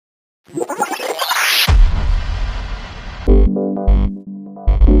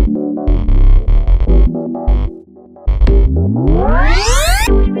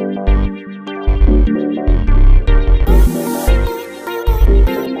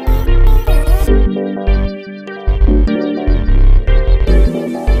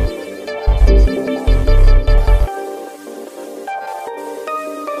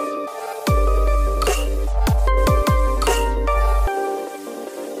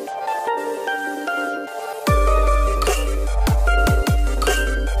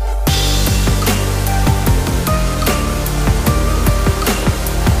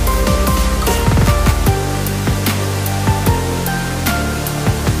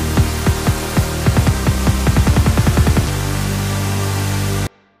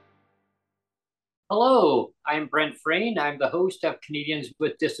Hello, I'm Brent Frain. I'm the host of Canadians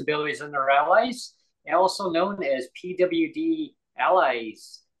with Disabilities and Their Allies, also known as PWD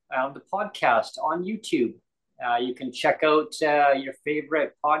Allies, the podcast on YouTube. You can check out your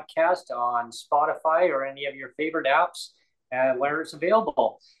favorite podcast on Spotify or any of your favorite apps where it's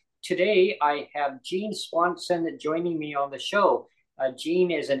available. Today, I have Jean Swanson joining me on the show.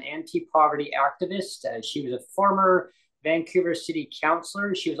 Jean is an anti-poverty activist. She was a former Vancouver City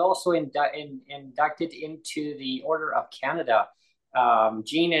Councillor. She was also inducted into the Order of Canada.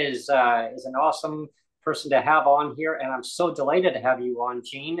 Jean is an awesome person to have on here, and I'm so delighted to have you on,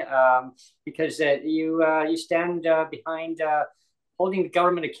 Jean, because you stand behind holding the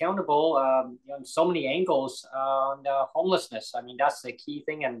government accountable on so many angles on homelessness. I mean, that's the key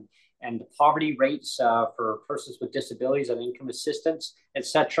thing, and the poverty rates for persons with disabilities and income assistance,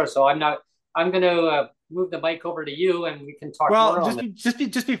 etc. So I'm going to move the mic over to you, and we can talk more on it.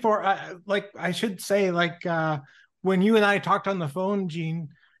 Just before, I should say, when you and I talked on the phone, Jean,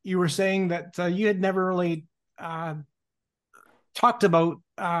 you were saying that you had never really talked about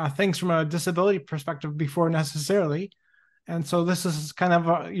things from a disability perspective before necessarily. And so this is kind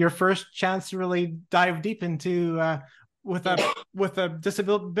of your first chance to really dive deep into with a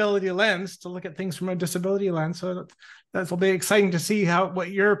disability lens, to look at things from a disability lens. So that'll be exciting to see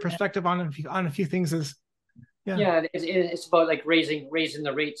what your perspective on a few things is. Yeah, it's about like raising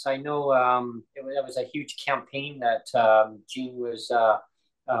the rates. I know that was a huge campaign that Jean was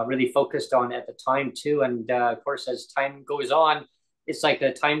really focused on at the time too. And of course, as time goes on, it's like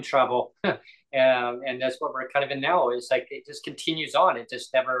the time travel, and that's what we're kind of in now. It's like it just continues on. It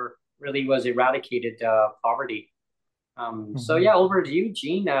just never really was eradicated, poverty. So yeah, over to you,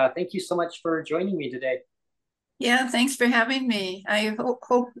 Jean. Thank you so much for joining me today. Yeah, thanks for having me. I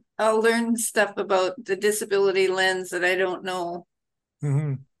hope I'll learn stuff about the disability lens that I don't know.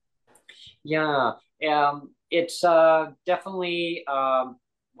 Mm-hmm. Yeah, it's definitely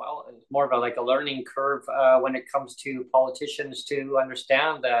it's more of a learning curve when it comes to politicians to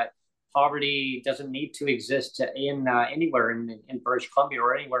understand that poverty doesn't need to exist in anywhere in British Columbia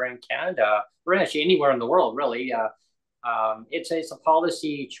or anywhere in Canada, or actually anywhere in the world, really. It's a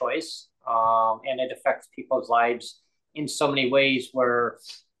policy choice, and it affects people's lives in so many ways where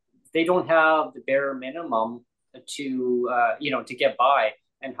they don't have the bare minimum to get by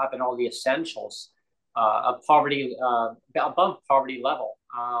and having all the essentials of poverty above poverty level.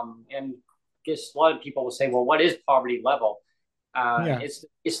 And I guess a lot of people will say, well, what is poverty level?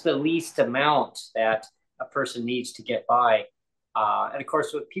 It's the least amount that a person needs to get by. And of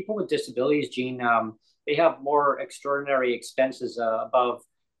course, with people with disabilities, Jean, they have more extraordinary expenses above,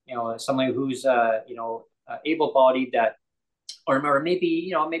 somebody who's able-bodied, that, or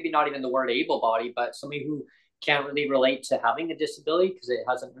maybe not even the word able-bodied, but somebody who can't really relate to having a disability because it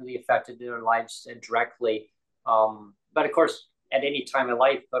hasn't really affected their lives directly. But of course, at any time in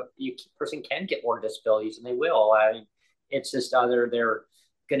life, a person can get more disabilities, and they will. It's just either they're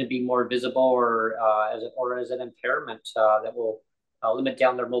going to be more visible or as an impairment that will limit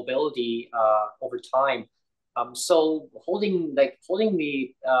down their mobility over time. So holding the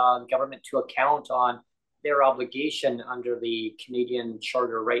government to account on their obligation under the Canadian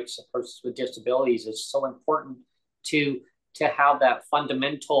Charter of Rights of Persons with Disabilities is so important to have that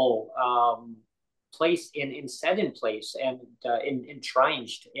fundamental place set in place and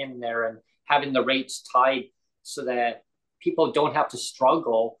entrenched in there, and having the rates tied so that people don't have to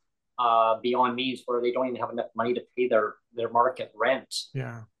struggle beyond means where they don't even have enough money to pay their market rent.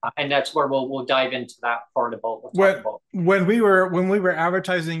 Yeah, and that's where we'll dive into that part about when we were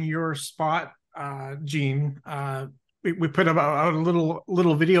advertising your spot, Jean. We put out a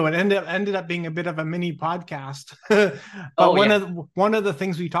little video. It ended up being a bit of a mini podcast. But one of the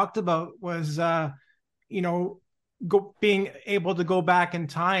things we talked about was being able to go back in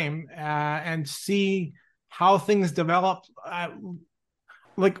time and see how things developed.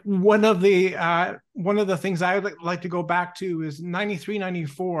 like one of the things I would like to go back to is 93,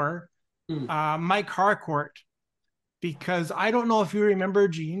 94, Mike Harcourt, because I don't know if you remember,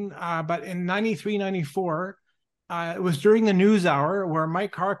 Jean, but in 93, 94, it was during the news hour where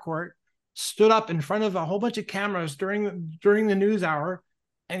Mike Harcourt stood up in front of a whole bunch of cameras during the news hour,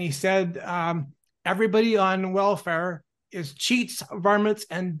 and he said, everybody on welfare is cheats, varmints,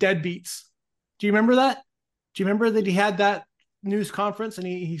 and deadbeats. Do you remember that? Do you remember that he had that news conference and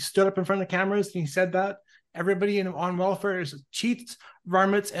he stood up in front of cameras and he said that everybody on welfare is cheats,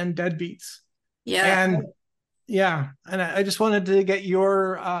 varmints, and deadbeats? Yeah. And yeah, and I just wanted to get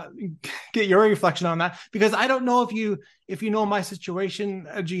your reflection on that, because I don't know if you know my situation,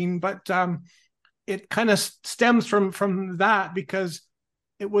 Jean, but it kind of stems from that, because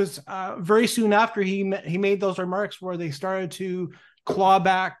it was very soon after he made those remarks where they started to claw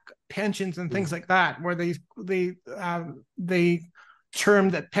back pensions and things like that, where they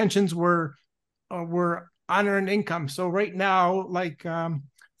termed that pensions were unearned income. So right now, like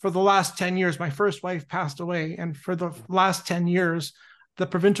for the last 10 years, my first wife passed away, and for the last 10 years, the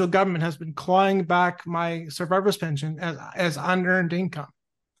provincial government has been clawing back my survivor's pension as unearned income.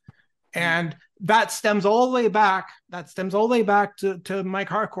 And that stems all the way back. To Mike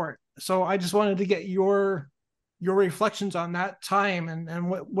Harcourt. So I just wanted to get your reflections on that time and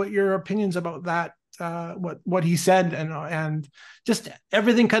what your opinions about that, what he said, and just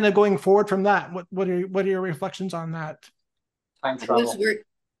everything kind of going forward from that. What are your reflections on that? Time travel.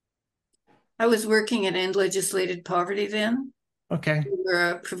 I was working at End Legislated Poverty then. Okay. We were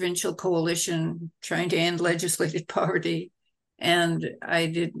a provincial coalition trying to end legislated poverty. And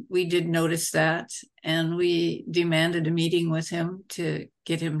we did notice that, and we demanded a meeting with him to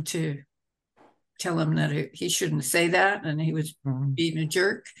get him to tell him that he shouldn't say that, and he was being a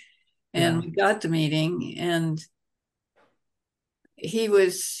jerk. And we got the meeting, and he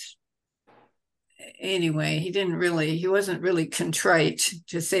wasn't really contrite,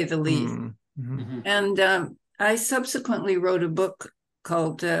 to say the least. And I subsequently wrote a book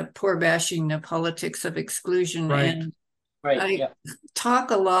called Poor Bashing: The Politics of Exclusion. Right. And I talk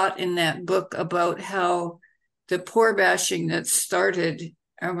a lot in that book about how the poor bashing that started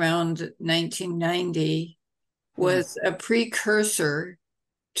around 1990 was a precursor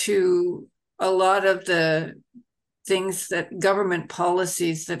to a lot of the things that government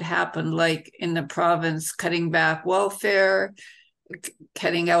policies that happened, like in the province, cutting back welfare,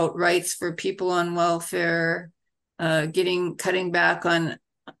 cutting out rights for people on welfare, cutting back on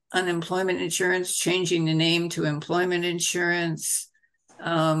unemployment insurance, changing the name to employment insurance,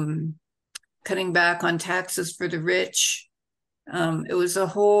 cutting back on taxes for the rich. It was a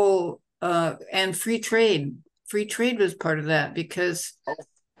whole, and free trade. Free trade was part of that, because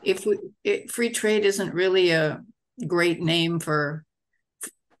free trade isn't really a great name for,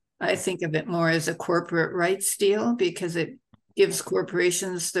 I think of it more as a corporate rights deal, because it gives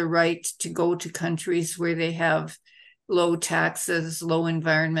corporations the right to go to countries where they have low taxes, low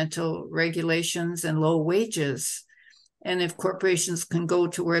environmental regulations, and low wages. And if corporations can go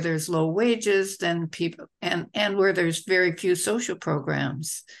to where there's low wages, then people, and where there's very few social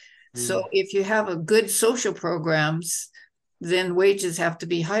programs. So if you have a good social programs, then wages have to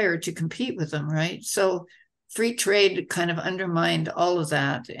be higher to compete with them, right? So free trade kind of undermined all of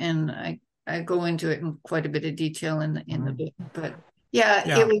that. And I go into it in quite a bit of detail in the book. But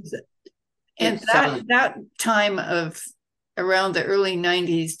it was. And that time of around the early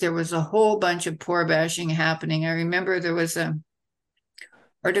 90s, there was a whole bunch of poor bashing happening. I remember there was an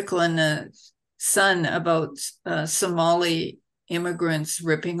article in the Sun about Somali immigrants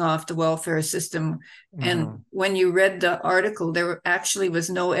ripping off the welfare system. And when you read the article, there actually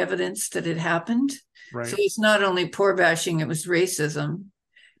was no evidence that it happened. Right. So it's not only poor bashing, it was racism.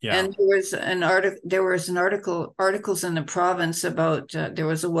 Yeah. And there was articles in the province about there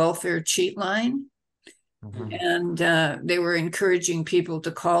was a welfare cheat line, and they were encouraging people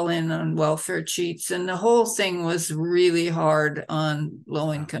to call in on welfare cheats, and the whole thing was really hard on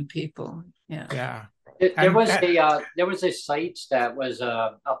low-income people. Yeah. There was a site that was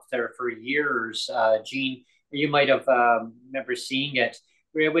up there for years, Jean. You might have remember seeing it,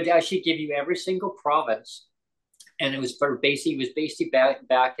 where it would actually give you every single province. And it was basically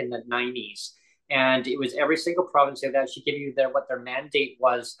back in the 90s. And it was every single province that would actually give you what their mandate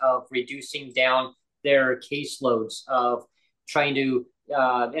was of reducing down their caseloads, of trying to,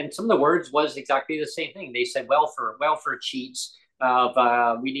 and some of the words was exactly the same thing. They said welfare cheats,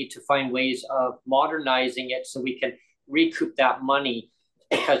 we need to find ways of modernizing it so we can recoup that money,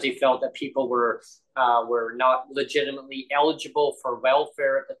 because they felt that people were not legitimately eligible for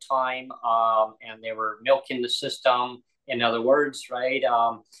welfare at the time, and they were milking the system. in other words, right?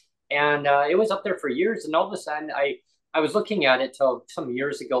 And it was up there for years, and all of a sudden, I was looking at it till some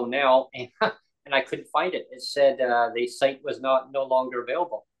years ago now, and and I couldn't find it. It said the site was no longer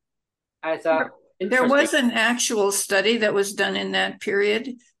available. I thought, there was an actual study that was done in that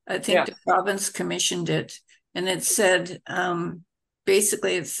period. I think the province commissioned it, and it said,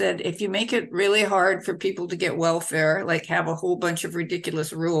 basically it said, if you make it really hard for people to get welfare, like have a whole bunch of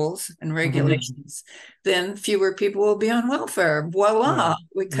ridiculous rules and regulations, then fewer people will be on welfare. Voila,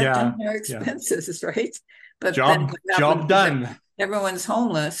 we cut down our expenses, right? But job done. Everyone's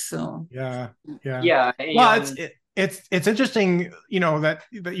homeless, so yeah. Well, it's interesting, that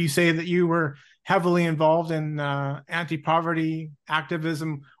you say that you were heavily involved in anti-poverty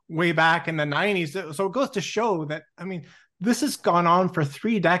activism way back in the 90s. So it goes to show that, I mean, this has gone on for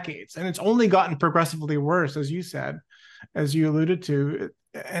 3 decades, and it's only gotten progressively worse, as you said, as you alluded to.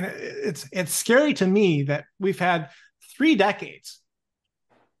 And it's scary to me that we've had 3 decades.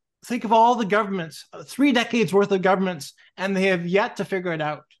 Think of all the governments, 3 decades worth of governments, and they have yet to figure it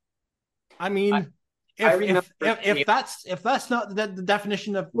out. I mean, if that's not the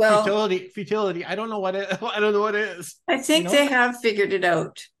definition of futility, I don't know what it is. I think they have figured it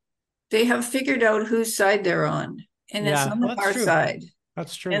out. They have figured out whose side they're on, and it's on our side.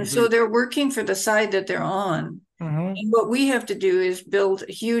 That's true. And so they're working for the side that they're on. And what we have to do is build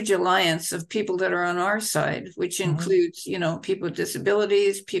a huge alliance of people that are on our side, which includes, people with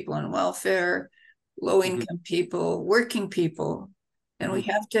disabilities, people on welfare, low-income people, working people. And we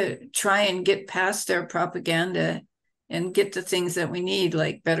have to try and get past their propaganda and get the things that we need,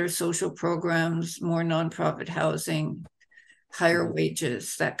 like better social programs, more nonprofit housing, higher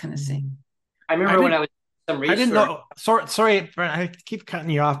wages, that kind of thing. I remember when I was doing some research. I didn't know. Sorry, I keep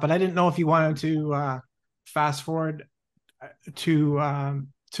cutting you off, but I didn't know if you wanted to fast forward to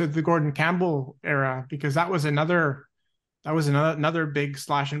the Gordon Campbell era, because that was another big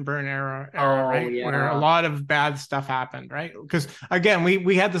slash and burn era, right? Yeah. Where a lot of bad stuff happened, right? Because again,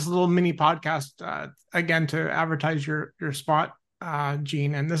 we had this little mini podcast again to advertise your spot,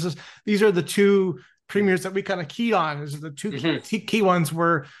 Jean, and these are the 2 premiers that we kind of keyed on. These are the 2 key ones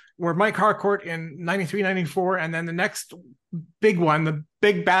were Mike Harcourt in 93, 94, and then the next big one, the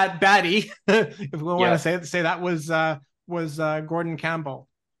big bad baddie, if we want to say that was Gordon Campbell.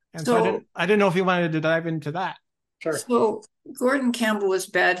 And so I didn't know if you wanted to dive into that. Sure. So Gordon Campbell was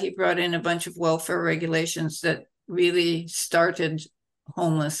bad. He brought in a bunch of welfare regulations that really started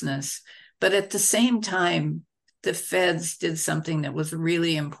homelessness. But at the same time, the feds did something that was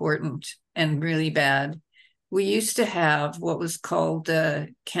really important and really bad. We used to have what was called the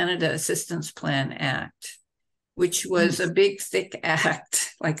Canada Assistance Plan Act, which was a big, thick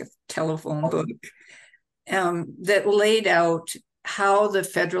act, like a telephone book, that laid out how the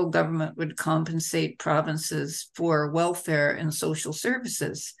federal government would compensate provinces for welfare and social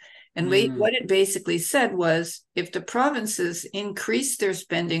services. And what it basically said was, if the provinces increased their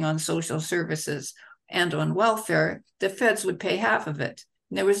spending on social services and on welfare, the feds would pay half of it.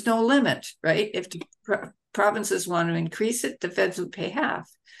 And there was no limit, right? If the provinces want to increase it, the feds would pay half.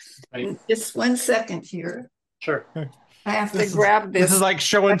 Right. Just 1 second here. Sure. I have to grab this. This is like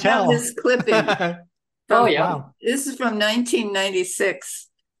show and tell. This clipping. Wow. This is from 1996.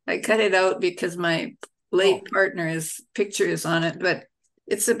 I cut it out because my late partner's picture is on it, but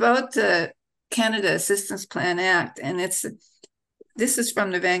it's about the Canada Assistance Plan Act, and this is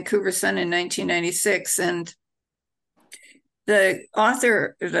from the Vancouver Sun in 1996, and the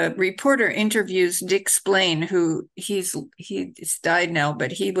reporter interviews Dick Splain, who he's died now,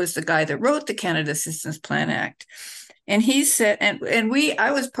 but he was the guy that wrote the Canada Assistance Plan Act. And he said,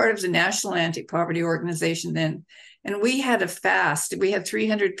 I was part of the National Anti-Poverty Organization then, and we had a fast. We had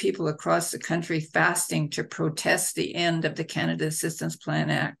 300 people across the country fasting to protest the end of the Canada Assistance Plan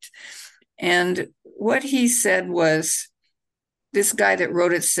Act. And what he said was, this guy that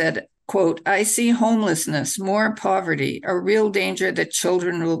wrote it said, quote, "I see homelessness, more poverty, a real danger that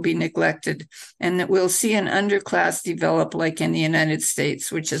children will be neglected, and that we'll see an underclass develop like in the United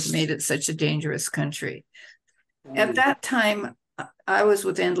States, which has made it such a dangerous country." At that time, I was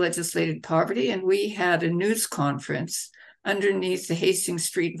with End Legislated Poverty, and we had a news conference underneath the Hastings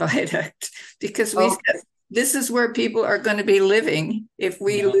Street Viaduct, because we said, this is where people are going to be living if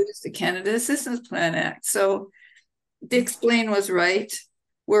we lose the Canada Assistance Plan Act. So Dick Splain was right.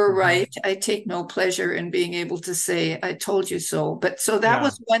 We're right. I take no pleasure in being able to say, I told you so. But so that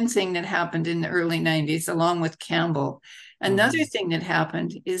was one thing that happened in the early 90s, along with Campbell. Another thing that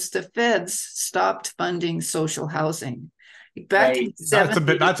happened is the feds stopped funding social housing. Back in the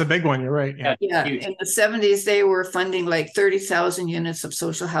 70s, that's a big one. You're right. Yeah. In the 70s, they were funding like 30,000 units of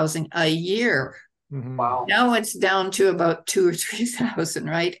social housing a year. Wow. Now it's down to about 2,000 or 3,000,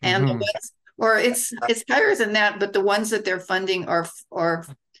 right? And the ones, or it's higher than that, but the ones that they're funding are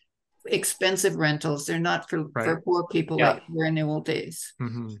expensive rentals. They're not for poor people like we were in the old days.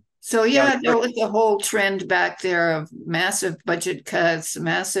 So there was a whole trend back there of massive budget cuts,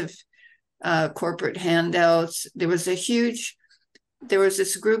 massive corporate handouts. There was this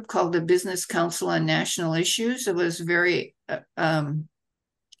group called the Business Council on National Issues. It was very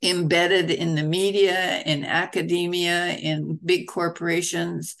embedded in the media, in academia, in big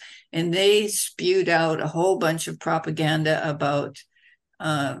corporations, and they spewed out a whole bunch of propaganda about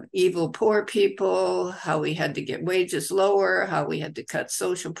evil poor people, how we had to get wages lower, how we had to cut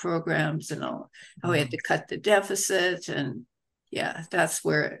social programs, and all, how we had to cut the deficit. And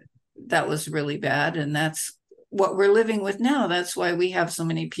that was really bad. And that's what we're living with now. That's why we have so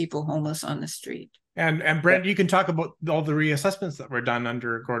many people homeless on the street. And Brent, you can talk about all the reassessments that were done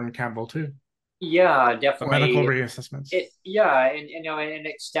under Gordon Campbell too. Yeah, definitely. The medical reassessments. And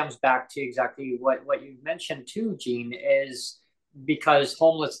it stems back to exactly what you mentioned too, Jean, is because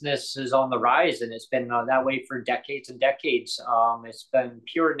homelessness is on the rise, and it's been that way for decades and decades. It's been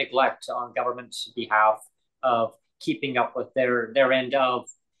pure neglect on government's behalf of keeping up with their end of,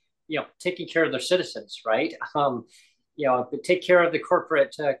 taking care of their citizens, right? But take care of the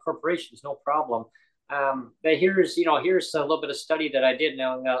corporations, no problem. But here's a little bit of study that I did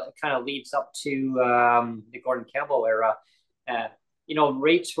now. It kind of leads up to the Gordon Campbell era.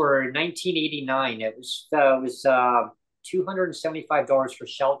 Rates were 1989. It was $275 for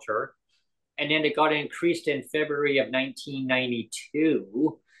shelter, and then it got increased in February of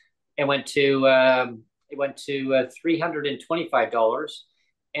 1992. It went to $325,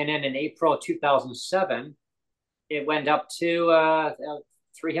 and then in April of 2007, it went up to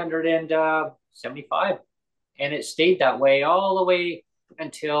 375, and it stayed that way all the way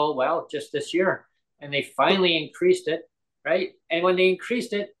until just this year, and they finally increased it, right? And when they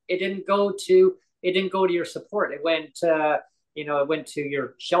increased it, it didn't go to your support. It went to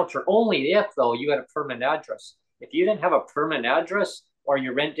your shelter only if, though, you had a permanent address. If you didn't have a permanent address or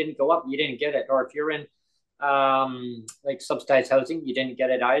your rent didn't go up, you didn't get it. Or if you're in like subsidized housing, you didn't get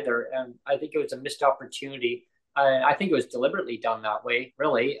it either. And I think it was a missed opportunity. I think it was deliberately done that way,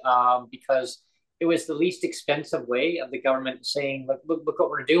 really, because it was the least expensive way of the government saying, look what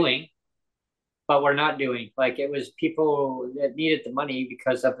we're doing, but we're not doing. Like, it was people that needed the money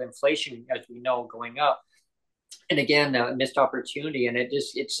because of inflation, as we know, going up. And again, a missed opportunity, and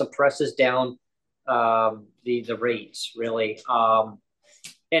it suppresses down the rates, really.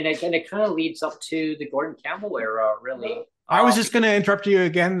 And it kind of leads up to the Gordon Campbell era, really. I was just going to interrupt you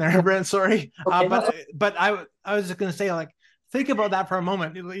again there, Brent. Sorry. Okay. But I was just going to say, think about that for a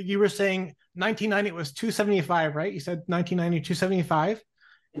moment. You were saying 1990 it was 275, right? You said 1990, 275.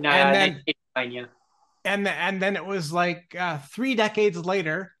 And then, yeah. And then it was 3 decades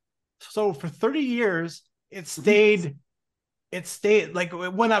later. So for 30 years, it stayed like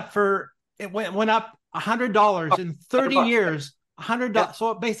it went up $100 in 30 years. $100.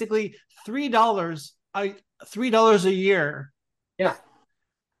 So basically $3 a year. Yeah.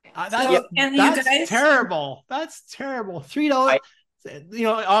 That's terrible. That's terrible. $3,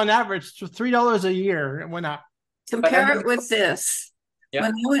 on average, $3 a year it went up. Compare it with this. Yeah.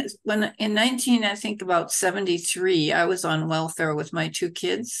 When in 1973, I was on welfare with my 2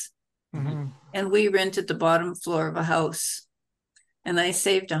 kids, and we rented the bottom floor of a house, and I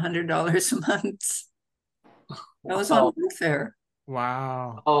saved $100 a month. I was on welfare.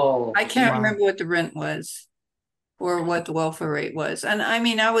 Wow. Oh, I can't remember what the rent was or what the welfare rate was. And I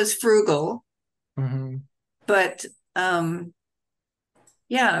mean, I was frugal, but it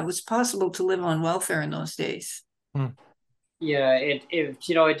was possible to live on welfare in those days. Yeah,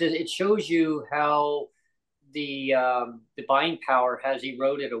 it shows you how the buying power has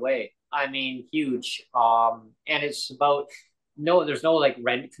eroded away. I mean, huge. And it's about there's no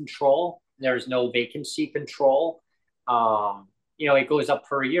rent control. There's no vacancy control. It goes up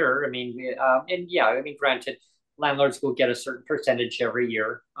per year. I mean, granted, landlords will get a certain percentage every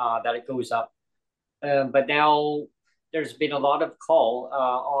year that it goes up. But now there's been a lot of call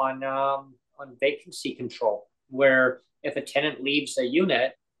on vacancy control, where if a tenant leaves a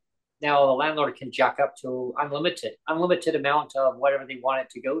unit, now the landlord can jack up to unlimited amount of whatever they want it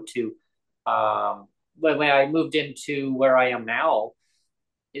to go to. But when I moved into where I am now,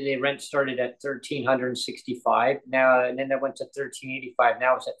 the rent started at $1,365 now, and then it went to $1,385.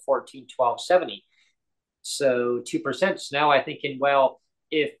 Now it's at $1,412.70. So 2%. So now I'm thinking, well,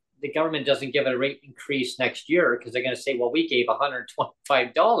 if the government doesn't give it a rate increase next year, because they're going to say, well, we gave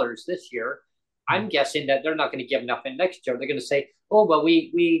 $125 this year. I'm guessing that they're not going to give nothing next year. They're going to say, oh, well,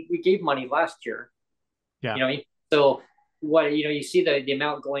 we gave money last year. Yeah. You know what I mean? So what, you see the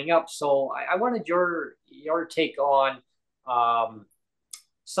amount going up. So I wanted your take on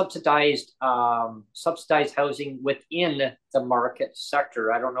subsidized housing within the market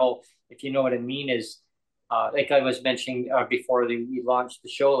sector. I don't know if you know what I mean. Is like I was mentioning before we launched the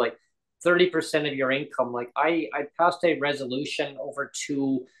show, like 30% of your income. Like I passed a resolution over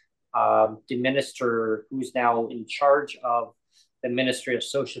to the minister who's now in charge of the Ministry of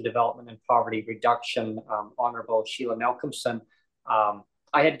Social Development and Poverty Reduction, Honorable Sheila Malcolmson.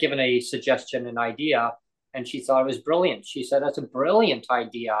 I had given a suggestion, an idea, and she thought it was brilliant. She said, "That's a brilliant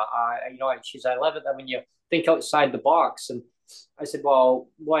idea." She said, "I love it that when you think outside the box." And I said, "Well,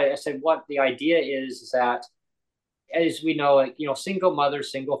 what?" I said, "What the idea is that, as we know, single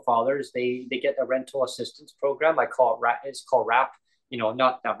mothers, single fathers, they get a rental assistance program. I call it RAP. It's called RAP.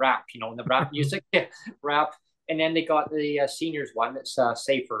 Not the rap. The rap music, RAP." And then they got the seniors one. It's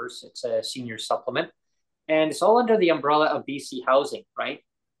Safers. It's a senior supplement, and it's all under the umbrella of BC Housing, right?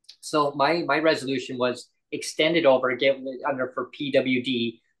 So my resolution was extended over again under for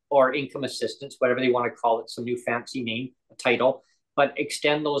PWD or income assistance, whatever they want to call it, some new fancy name, a title, but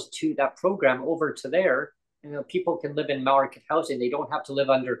extend those to that program over to there. People can live in market housing. They don't have to live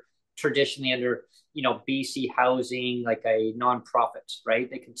traditionally under BC Housing, like a nonprofit, right?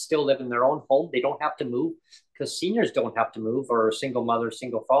 They can still live in their own home. They don't have to move, because seniors don't have to move, or single mothers,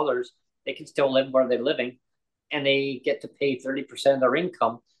 single fathers. They can still live where they're living, and they get to pay 30% of their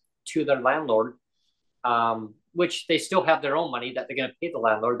income to their landlord, which they still have their own money that they're going to pay the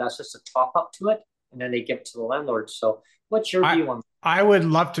landlord. That's just a top up to it, and then they give it to the landlord. So what's your view on that? I would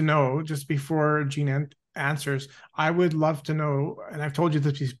love to know, just before Jean answers, I would love to know, and I've told you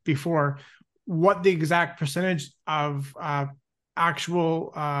this before, what the exact percentage of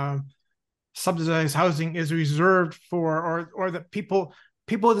actual subsidized housing is reserved for, or that people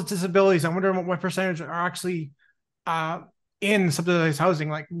with disabilities. I wonder what percentage are actually in subsidized housing.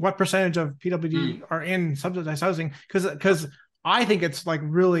 Like, what percentage of PWD are in subsidized housing? Because I think it's like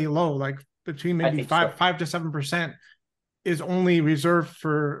really low, like between maybe 5 to 7% is only reserved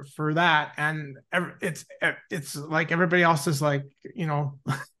for that, and it's like everybody else is like, yeah,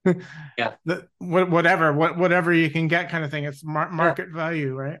 whatever you can get kind of thing. It's market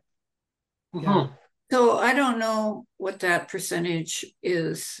value, right? Mm-hmm. Yeah. So I don't know what that percentage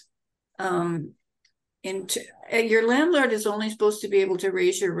is. Your landlord is only supposed to be able to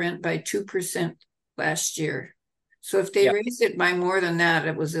raise your rent by 2% last year. So if they raised it by more than that,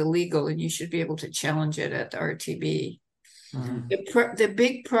 it was illegal, and you should be able to challenge it at the RTB. Mm-hmm. The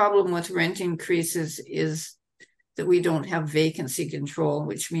big problem with rent increases is that we don't have vacancy control,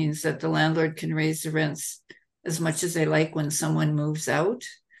 which means that the landlord can raise the rents as much as they like when someone moves out.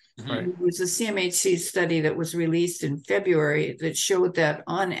 Right. There was a CMHC study that was released in February that showed that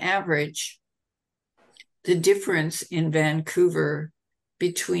on average, the difference in Vancouver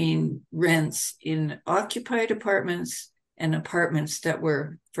between rents in occupied apartments and apartments that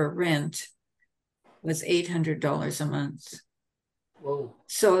were for rent was $800 a month. Whoa.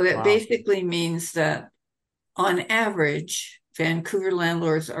 So that basically means that on average, Vancouver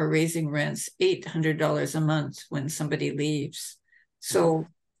landlords are raising rents $800 a month when somebody leaves. So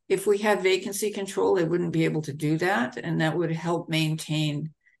if we had vacancy control, they wouldn't be able to do that, and that would help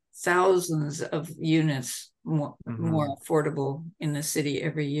maintain thousands of units more affordable in the city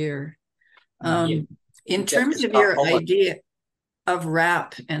every year. In terms of your idea of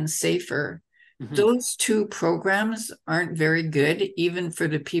RAP and SAFER, those two programs aren't very good, even for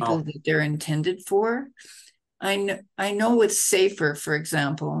the people that they're intended for. I know with SAFER, for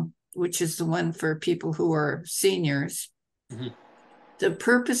example, which is the one for people who are seniors, the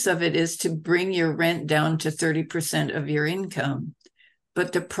purpose of it is to bring your rent down to 30% of your income.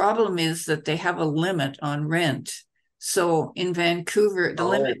 But the problem is that they have a limit on rent. So in Vancouver, the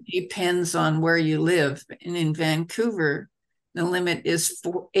limit depends on where you live. And in Vancouver, the limit is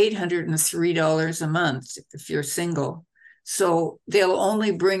 $803 a month if you're single. So they'll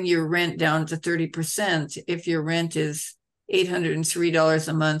only bring your rent down to 30% if your rent is $803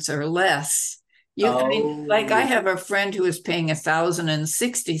 a month or less. I have a friend who was paying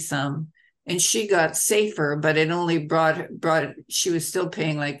 $1,060 some, and she got SAFER, but it only brought she was still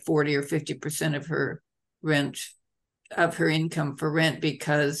paying like 40 or 50% of her rent, of her income for rent,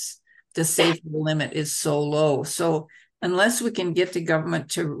 because the SAFER limit is so low. So unless we can get the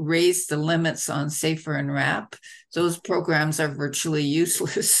government to raise the limits on SAFER and RAP, those programs are virtually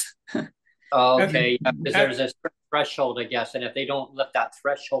useless. Okay, because there's a threshold, I guess, and if they don't lift that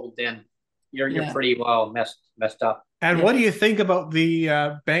threshold, then you're pretty well messed up. And what do you think about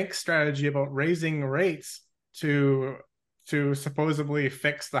the bank strategy about raising rates to to supposedly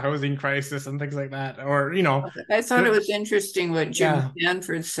fix the housing crisis and things like that. Or, you know, I thought it was interesting what Jim yeah.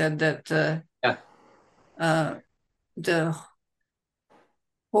 Stanford said, that the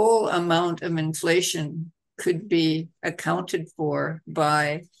whole amount of inflation could be accounted for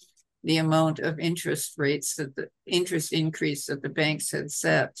by the amount of interest rates, that the interest increase that the banks had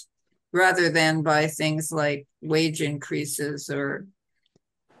set, rather than by things like wage increases or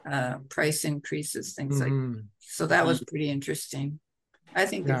price increases, things like that. So that was pretty interesting. I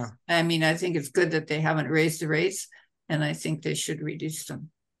think I think it's good that they haven't raised the rates, and I think they should reduce them.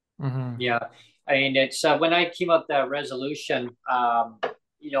 Yeah, I mean, it's when I came up with that resolution,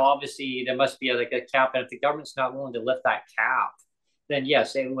 you know, obviously there must be like a cap, and if the government's not willing to lift that cap, then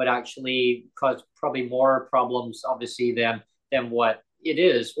yes, it would actually cause probably more problems, obviously, than what it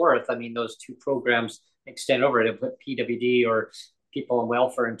is worth. I mean, those two programs extend over to put PWD or people on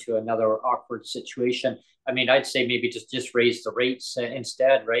welfare into another awkward situation. I mean, I'd say maybe just raise the rates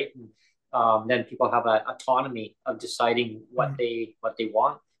instead, right? And then people have an autonomy of deciding what they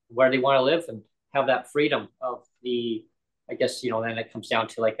want, where they want to live, and have that freedom of the. I guess, you know, then it comes down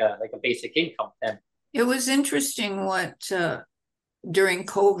to like a basic income. Then it was interesting what during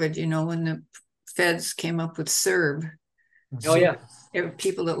COVID, you know, when the feds came up with CERB. Oh yeah,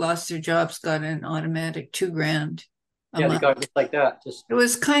 people that lost their jobs got an automatic $2,000. Yeah, they got it like that. It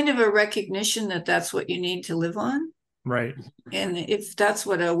was kind of a recognition that that's what you need to live on. Right. And if that's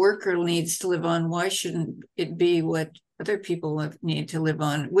what a worker needs to live on, why shouldn't it be what other people need to live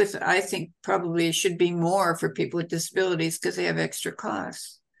on? With, I think probably it should be more for people with disabilities because they have extra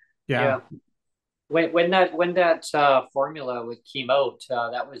costs. Yeah. When that formula came out,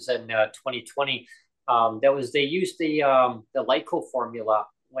 that was in 2020. They used the LICO formula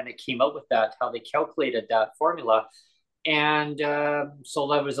when it came out with that, how they calculated that formula. And so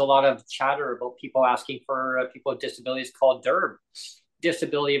there was a lot of chatter about people asking for people with disabilities called DERB,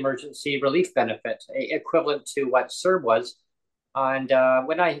 Disability Emergency Relief Benefit, equivalent to what CERB was. And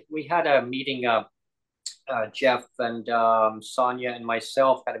we had a meeting, Jeff and Sonia and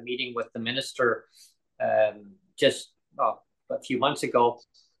myself had a meeting with the minister just a few months ago.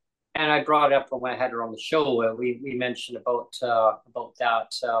 And I brought it up when I had her on the show. We mentioned about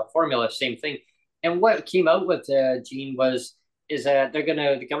that formula, same thing. And what came out with Jean is that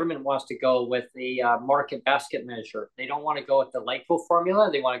the government wants to go with the market basket measure. They don't want to go with the LIFO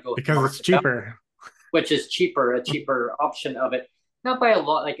formula. They want to go with because it's cheaper, which is a cheaper option of it. Not by a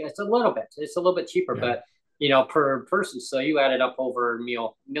lot, like it's a little bit cheaper, but you know, per person. So you add it up over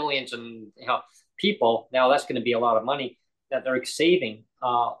millions and people. Now that's going to be a lot of money that they're saving.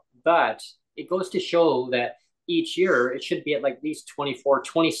 But it goes to show that each year it should be at like least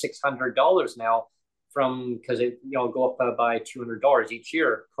 $2,600 now, because it go up by $200 each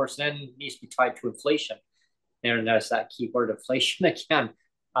year. Of course, then it needs to be tied to inflation. And there's that keyword inflation again.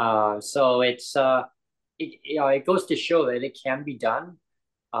 So it goes to show that it can be done.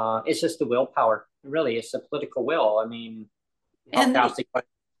 It's just the willpower. Really, it's the political will. I mean,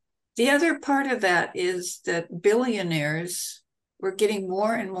 the other part of that is that billionaires, we're getting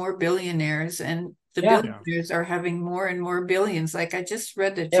more and more billionaires, and the billionaires are having more and more billions. Like I just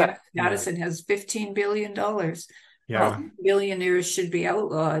read that Jeff Madison has $15 billion. All billionaires should be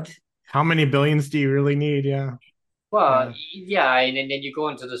outlawed. How many billions do you really need? Yeah. Well, and then you go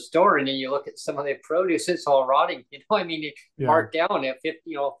into the store and then you look at some of the produce; it's all rotting. I mean, marked down at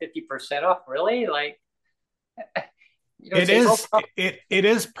 50% off. Really, like it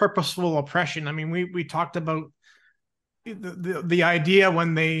is purposeful oppression. I mean, we talked about the idea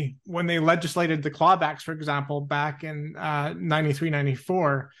when they legislated the clawbacks, for example, back in 93,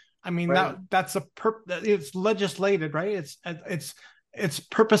 94. I mean, that's it's legislated, right? It's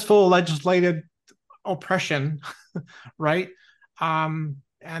purposeful legislated oppression, right? And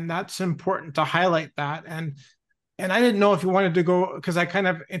that's important to highlight that. And I didn't know if you wanted to go, because I kind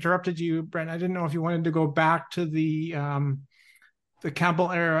of interrupted you, Brent. I didn't know if you wanted to go back to the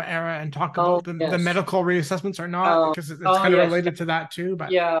Campbell era and talk about the medical reassessments or not, because it's kind of related to that too. But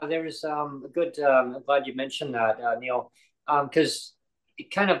there's a good. I'm glad you mentioned that, Neil, because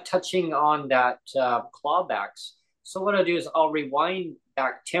kind of touching on that clawbacks. So what I'll do is I'll rewind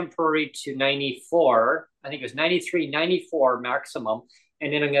back temporary to 94. I think it was 93, 94 maximum.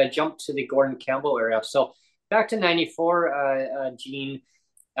 And then I'm going to jump to the Gordon Campbell area. So back to 94, Jean,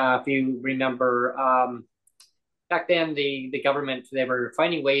 if you remember, back then the government, they were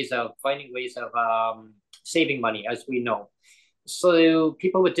finding ways of saving money, as we know. So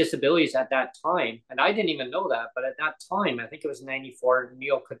people with disabilities at that time, and I didn't even know that, but at that time, I think it was 94,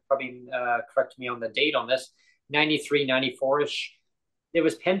 Neil could probably correct me on the date on this, 93, 94-ish, There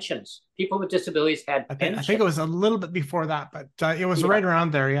was pensions. People with disabilities had pensions. I think it was a little bit before that, but it was Yeah. right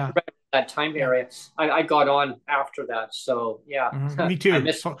around there. Yeah. Right, that time area. I got on after that. So yeah. Me too. I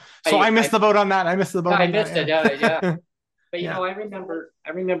missed, I missed the boat on that. I missed the boat. I missed it. Yeah. But Yeah. I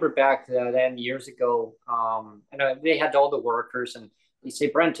remember back then years ago, and they had all the workers, and they say,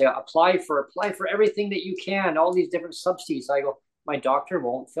 Brent, apply for everything that you can, all these different subsidies. I go, my doctor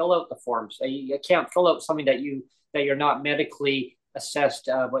won't fill out the forms. I can't fill out something that you're not medically assessed,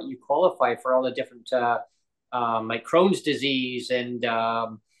 what you qualify for, all the different like Crohn's disease and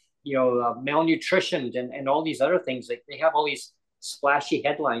malnutrition and all these other things. Like they have all these splashy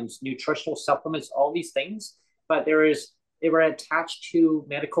headlines, nutritional supplements, all these things, but they were attached to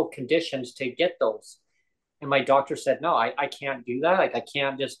medical conditions to get those. And my doctor said, no, I can't do that. Like I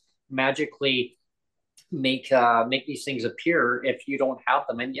can't just magically make these things appear if you don't have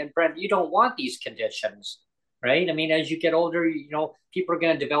them. And Brent, you don't want these conditions, right? I mean, as you get older, people are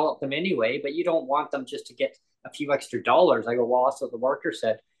going to develop them anyway, but you don't want them just to get a few extra dollars. I go, well, that's what the worker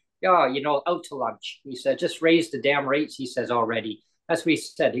said. Yeah, out to lunch. He said, just raise the damn rates, he says already. That's what he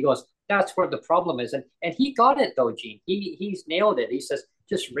said. He goes, that's where the problem is. And he got it though, Gene. He's nailed it. He says,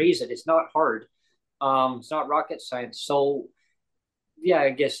 just raise it. It's not hard. It's not rocket science. So yeah,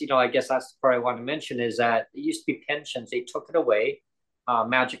 I guess that's the part I want to mention is that it used to be pensions. They took it away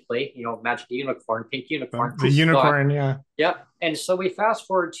magically, magic unicorn, pink unicorn. The unicorn, yeah. Yeah. And so we fast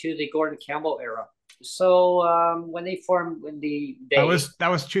forward to the Gordon Campbell era. So when they formed, that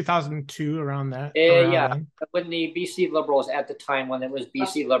was 2002, around that. Then. When the BC Liberals at the time, when it was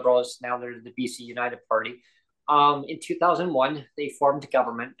BC Liberals, now they're the BC United Party. In 2001, they formed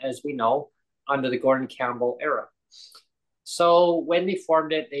government, as we know, under the Gordon Campbell era. So when they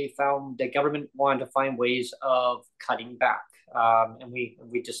formed it, they found the government wanted to find ways of cutting back, and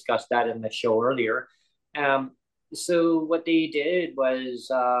we discussed that in the show earlier. So what they did was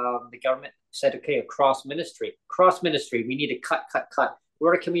the government said, okay, across ministry, we need to cut.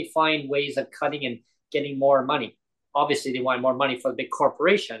 Where can we find ways of cutting and getting more money? Obviously, they want more money for the big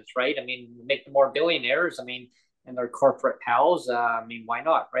corporations, right? I mean, make them more billionaires. I mean, and their corporate pals. I mean, why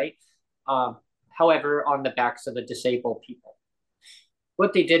not, right? However, on the backs of the disabled people.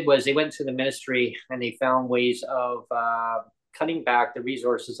 What they did was they went to the ministry and they found ways of cutting back the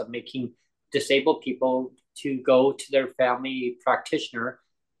resources of making disabled people to go to their family practitioner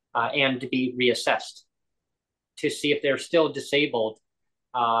and to be reassessed to see if they're still disabled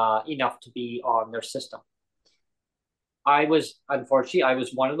enough to be on their system. Unfortunately, I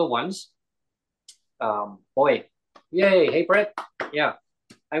was one of the ones. Boy, yay, hey, Brett. Yeah,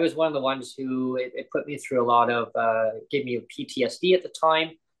 I was one of the ones who it put me through a lot of, gave me PTSD at the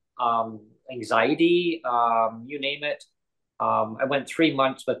time, anxiety, you name it. I went 3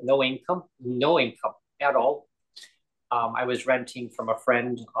 months with no income at all. I was renting from a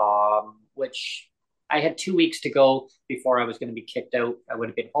friend, which I had 2 weeks to go before I was going to be kicked out. I would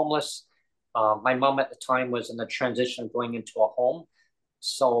have been homeless. My mom at the time was in the transition of going into a home.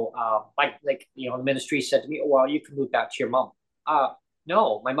 So the ministry said to me, oh, well, you can move back to your mom.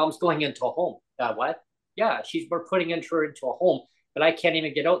 No, my mom's going into a home. What? Yeah, we're putting her into a home, but I can't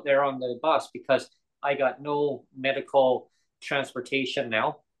even get out there on the bus because I got no medical transportation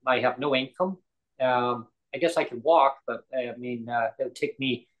now. I have no income. I guess I could walk, but I mean, it would take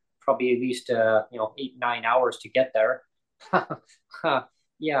me probably at least 8-9 hours to get there.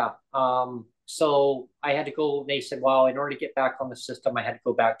 Yeah. So I had to go. They said, well, in order to get back on the system, I had to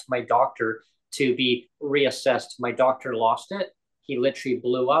go back to my doctor to be reassessed. My doctor lost it. He literally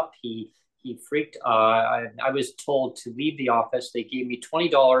blew up. He freaked. I was told to leave the office. They gave me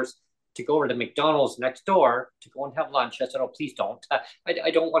 $20 to go over to McDonald's next door to go and have lunch. I said, oh, please don't.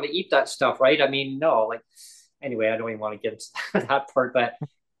 I don't want to eat that stuff, right? I mean, no, anyway, I don't even want to get into that part, but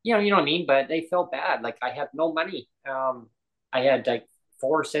you know what I mean? But they felt bad. I had no money. I had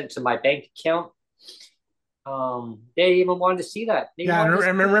 4 cents in my bank account. They even wanted to see that.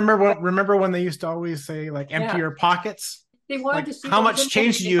 Remember when they used to always say empty your pockets? They wanted to see how much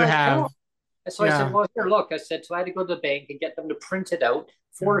change do you have? So I said, well, here, look. I said, so I had to go to the bank and get them to print it out,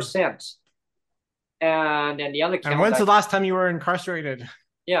 4 cents. And then the other account. And when's the last time you were incarcerated?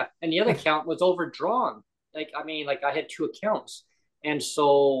 Yeah, and the other account was overdrawn. I had 2 accounts, and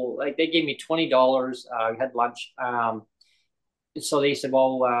so they gave me $20. I had lunch. So they said,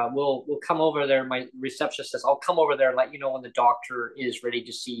 well, we'll come over there. My receptionist says, I'll come over there and let you know when the doctor is ready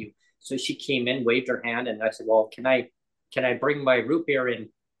to see you. So she came in, waved her hand, and I said, well, can I bring my root beer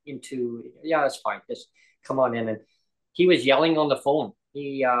into? Yeah, that's fine. Just come on in. And he was yelling on the phone.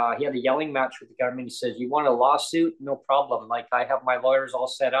 He had a yelling match with the government. He says, you want a lawsuit? No problem. I have my lawyers all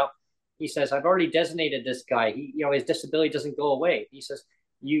set up. He says, I've already designated this guy. His disability doesn't go away. He says,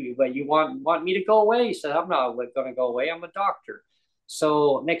 but you want me to go away? He said, I'm not going to go away. I'm a doctor.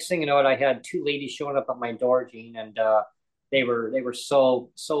 So next thing you know, I had two ladies showing up at my door, Jean, and they were so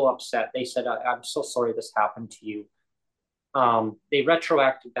upset. They said, I'm so sorry this happened to you. They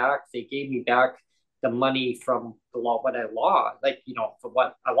retroacted back. They gave me back the money from the law, what I lost, for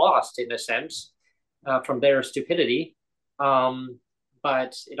what I lost in a sense, from their stupidity.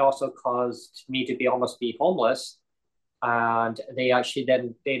 But it also caused me to almost be homeless. And they actually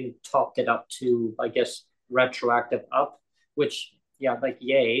then topped it up to, I guess, retroactive up, which, yeah, like,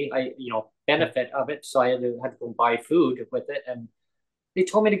 yay, benefit of it. So I had to go buy food with it. And they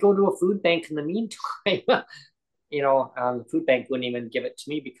told me to go to a food bank in the meantime. The food bank wouldn't even give it to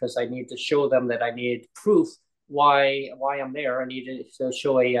me because I needed to show them that I needed proof why I'm there. I needed to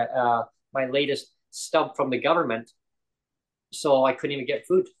show my latest stub from the government. So I couldn't even get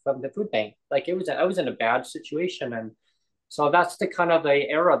food from the food bank. Like I was in a bad situation. And so that's the kind of the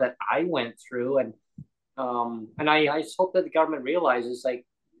era that I went through. And I just hope that the government realizes like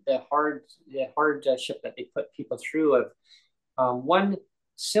the hardship that they put people through of one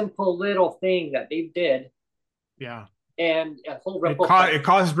simple little thing that they did. Yeah. And a whole it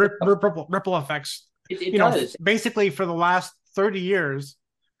caused ripple effects. It does. Basically for the last 30 years,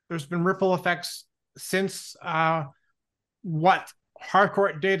 there's been ripple effects since what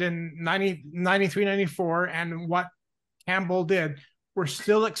Harcourt did in 93, 94 and what Campbell did. We're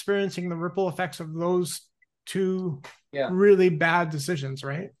still experiencing the ripple effects of those two really bad decisions,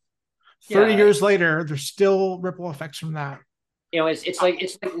 right? 30 years later, there's still ripple effects from that. It's like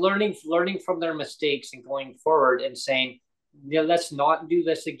learning from their mistakes and going forward and saying, let's not do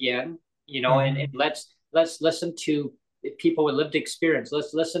this again, and let's listen to people with lived experience.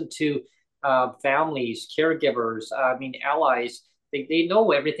 Let's listen to families, caregivers, allies. They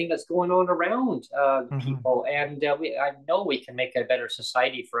know everything that's going on around people, and I know we can make a better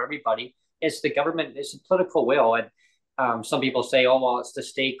society for everybody. It's the government, it's the political will, and some people say, oh, well, it's the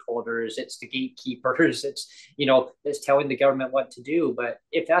stakeholders, it's the gatekeepers, it's telling the government what to do. But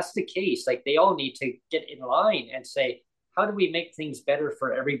if that's the case, like they all need to get in line and say, how do we make things better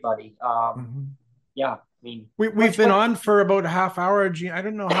for everybody? Yeah, we've been on for about a half hour, Jean. I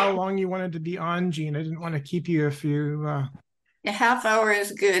don't know how long you wanted to be on, Jean. I didn't want to keep you if you. A half hour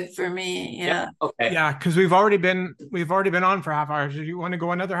is good for me. Yeah. Okay. Yeah, because we've already been on for a half hour. Do you want to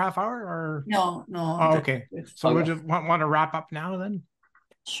go another half hour or? No. Oh, okay. So we just want to wrap up now then.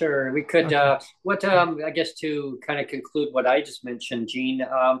 Sure, we could. Okay. I guess to kind of conclude what I just mentioned, Jean.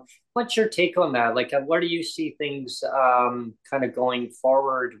 What's your take on that? Like, where do you see things kind of going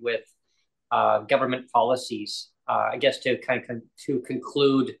forward with government policies? I guess to kind of to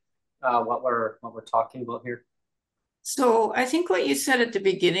conclude what we're talking about here. So I think what you said at the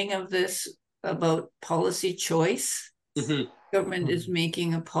beginning of this about policy choice, government is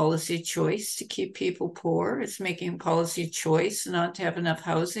making a policy choice to keep people poor. It's making a policy choice not to have enough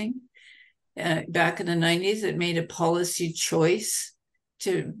housing. Back in the 90s, it made a policy choice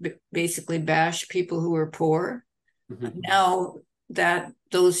to basically bash people who were poor. Now that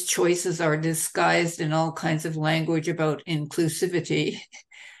those choices are disguised in all kinds of language about inclusivity,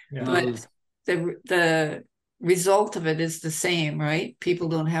 but the result of it is the same, right? People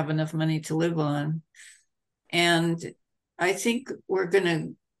don't have enough money to live on. And I think we're going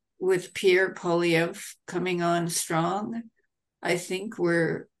to, with Pierre Poilievre coming on strong, I think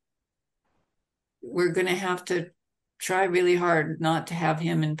we're going to have to try really hard not to have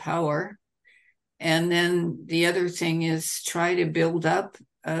him in power. And then the other thing is try to build up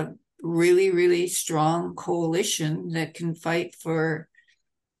a really, really strong coalition that can fight for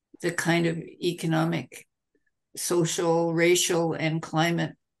the kind of economic, social, racial, and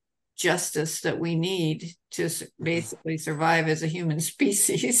climate justice that we need to basically survive as a human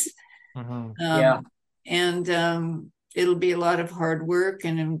species. And it'll be a lot of hard work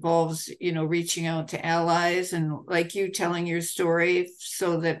and involves, reaching out to allies and like you telling your story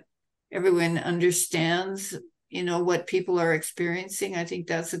so that everyone understands, what people are experiencing. I think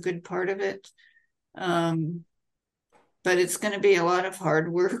that's a good part of it. But it's going to be a lot of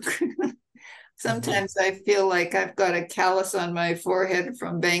hard work. Sometimes I feel like I've got a callus on my forehead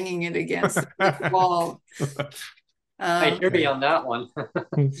from banging it against the wall. I hear you on that one.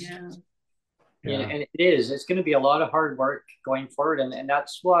 Yeah, and it's going to be a lot of hard work going forward. And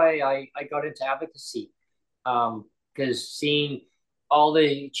that's why I got into advocacy. Because seeing all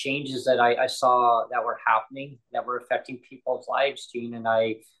the changes that I saw that were happening, that were affecting people's lives, Jean, and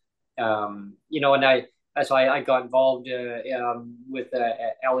that's why I got involved with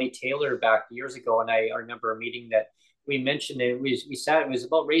Ellie Taylor back years ago. And I remember a meeting that we mentioned it. We said it was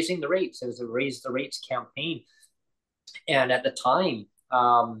about raising the rates. It was a raise the rates campaign, and at the time,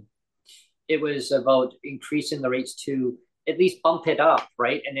 it was about increasing the rates to at least bump it up,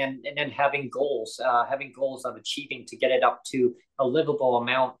 right? And then having goals of achieving to get it up to a livable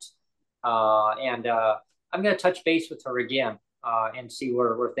amount. And I'm going to touch base with her again and see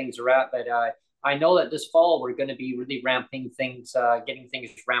where things are at. But I know that this fall we're going to be really ramping things, getting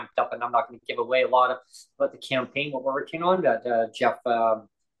things ramped up, and I'm not going to give away a lot of about the campaign, what we're working on. But Jeff,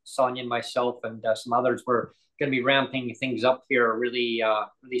 Sonia, and myself, and some others, we're going to be ramping things up here really,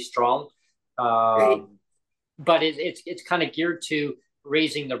 really strong. But it's kind of geared to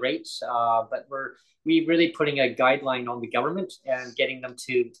raising the rates. But we really putting a guideline on the government and getting them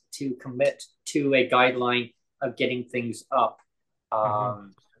to commit to a guideline of getting things up.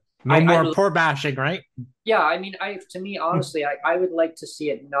 No more poor bashing, right? Yeah, I mean, to me, honestly, I would like to see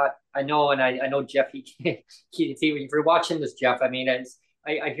it not. I know, and I know Jeff. If you're watching this, Jeff, I mean,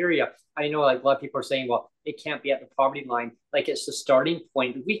 I hear you. I know, like a lot of people are saying, well, it can't be at the poverty line. Like it's the starting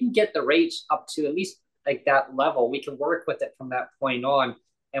point. If we can get the rates up to at least like that level, we can work with it from that point on,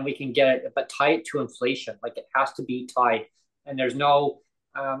 and we can get it, but tie it to inflation. Like it has to be tied, and there's no.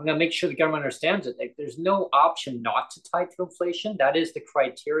 I'm going to make sure the government understands it. Like, there's no option not to tie to inflation. That is the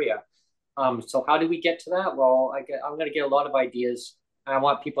criteria. So how do we get to that? Well, I'm going to get a lot of ideas. I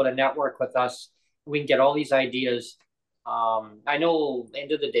want people to network with us. We can get all these ideas. I know,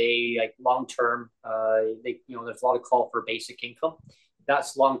 end of the day, like long term, there's a lot of call for basic income.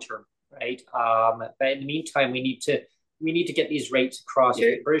 That's long term, right? But in the meantime, we need to get these rates across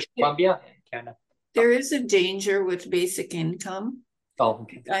British Columbia and Canada. There is a danger with basic income. Oh,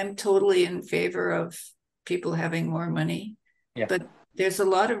 okay. I'm totally in favor of people having more money, but there's a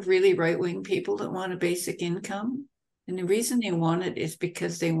lot of really right-wing people that want a basic income. And the reason they want it is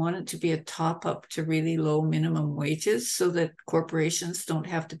because they want it to be a top-up to really low minimum wages so that corporations don't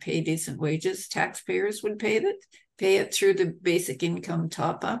have to pay decent wages. Taxpayers would pay it through the basic income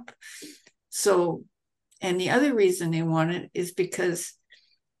top-up. So, and the other reason they want it is because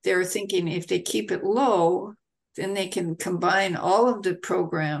they're thinking if they keep it low, then they can combine all of the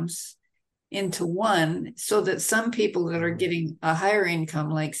programs into one so that some people that are getting a higher income,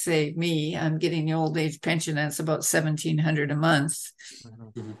 like say me, I'm getting the old age pension, that's about $1,700 a month,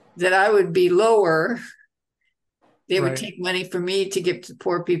 that I would be lower. They would take money from me to give to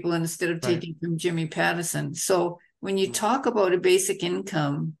poor people instead of taking from Jimmy Pattison. So when you talk about a basic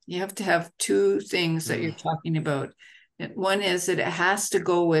income, you have to have two things that you're talking about. One is that it has to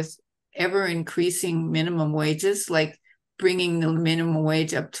go with ever increasing minimum wages, like bringing the minimum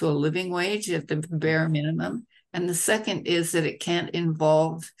wage up to a living wage at the bare minimum. And the second is that it can't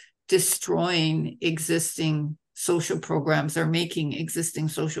involve destroying existing social programs or making existing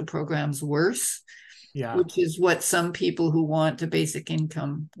social programs worse, which is what some people who want a basic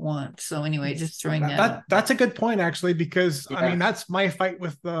income want. So anyway, just throwing that's a good point, actually, because I mean, that's my fight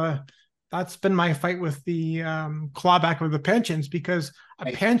with that's been my fight with the clawback of the pensions, because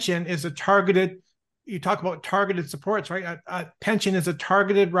a pension is a targeted, you talk about targeted supports, right? A pension is a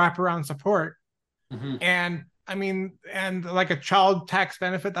targeted wraparound support. And I mean, and like a child tax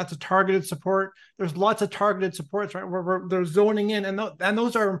benefit, that's a targeted support. There's lots of targeted supports, right? Where they're zoning in, and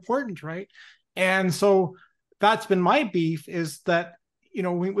those are important, right? And so that's been my beef, is that,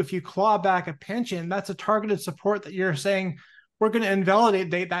 if you claw back a pension, that's a targeted support that you're saying, we're going to invalidate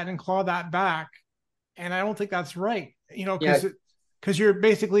that and claw that back. And I don't think that's right, because you're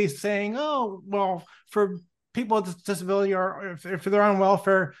basically saying, oh, well, for people with disability, or if they're on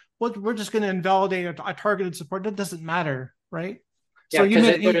welfare, we're just going to invalidate a targeted support. That doesn't matter, right? So you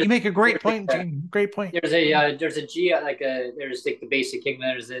make a great point, Gene. Great point. There's the basic income.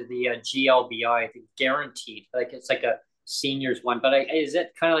 There's the GLBI, the guaranteed. Like it's like a seniors one, but is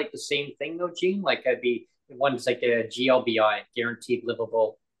it kind of like the same thing though, Gene? Like one's like a GLBI, guaranteed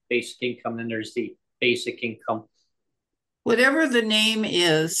livable basic income, and there's the basic income. Whatever the name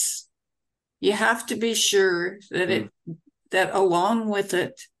is, you have to be sure that that along with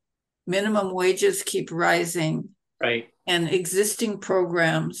it, minimum wages keep rising, right? And existing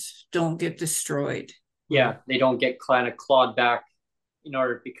programs don't get destroyed. Yeah, they don't get kind of clawed back,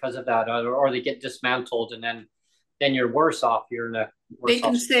 because of that, or they get dismantled, and then you're worse off. You're in a worse. They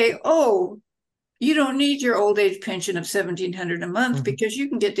can say, "Oh, you don't need your old age pension of $1,700 a month because you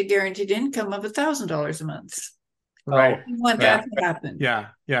can get the guaranteed income of $1,000 a month." Right. You want that to happen. Yeah,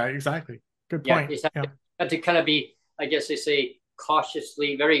 exactly. Good point. Have to kind of be, I guess they say,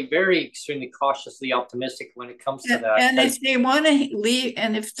 cautiously, very, very extremely cautiously optimistic when it comes to that. And if they want to leave,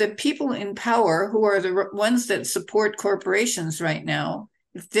 and if the people in power, who are the ones that support corporations right now,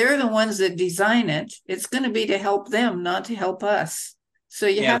 if they're the ones that design it, it's going to be to help them, not to help us. So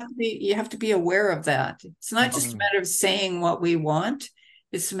you have to be aware of that. It's not just a matter of saying what we want.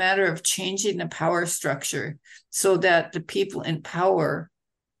 It's a matter of changing the power structure so that the people in power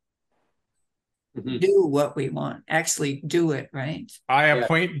do what we want, actually do it, right? I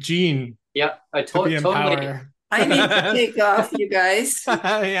appoint Jean. Yeah, I to be in totally. power. I need to take off, you guys.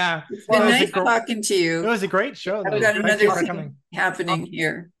 Yeah. It's been nice talking to you. It was a great show. I've got another thing happening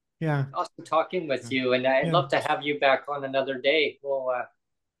here. Yeah. Awesome talking with you, and I'd love to have you back on another day. We'll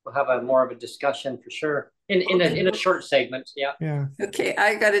have a more of a discussion for sure in a short segment. Yeah. Yeah. Okay,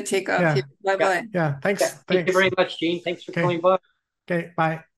 I got to take off here. Bye bye. Yeah. Thanks. Thank you very much, Jean. Thanks for coming by. Okay. Bye.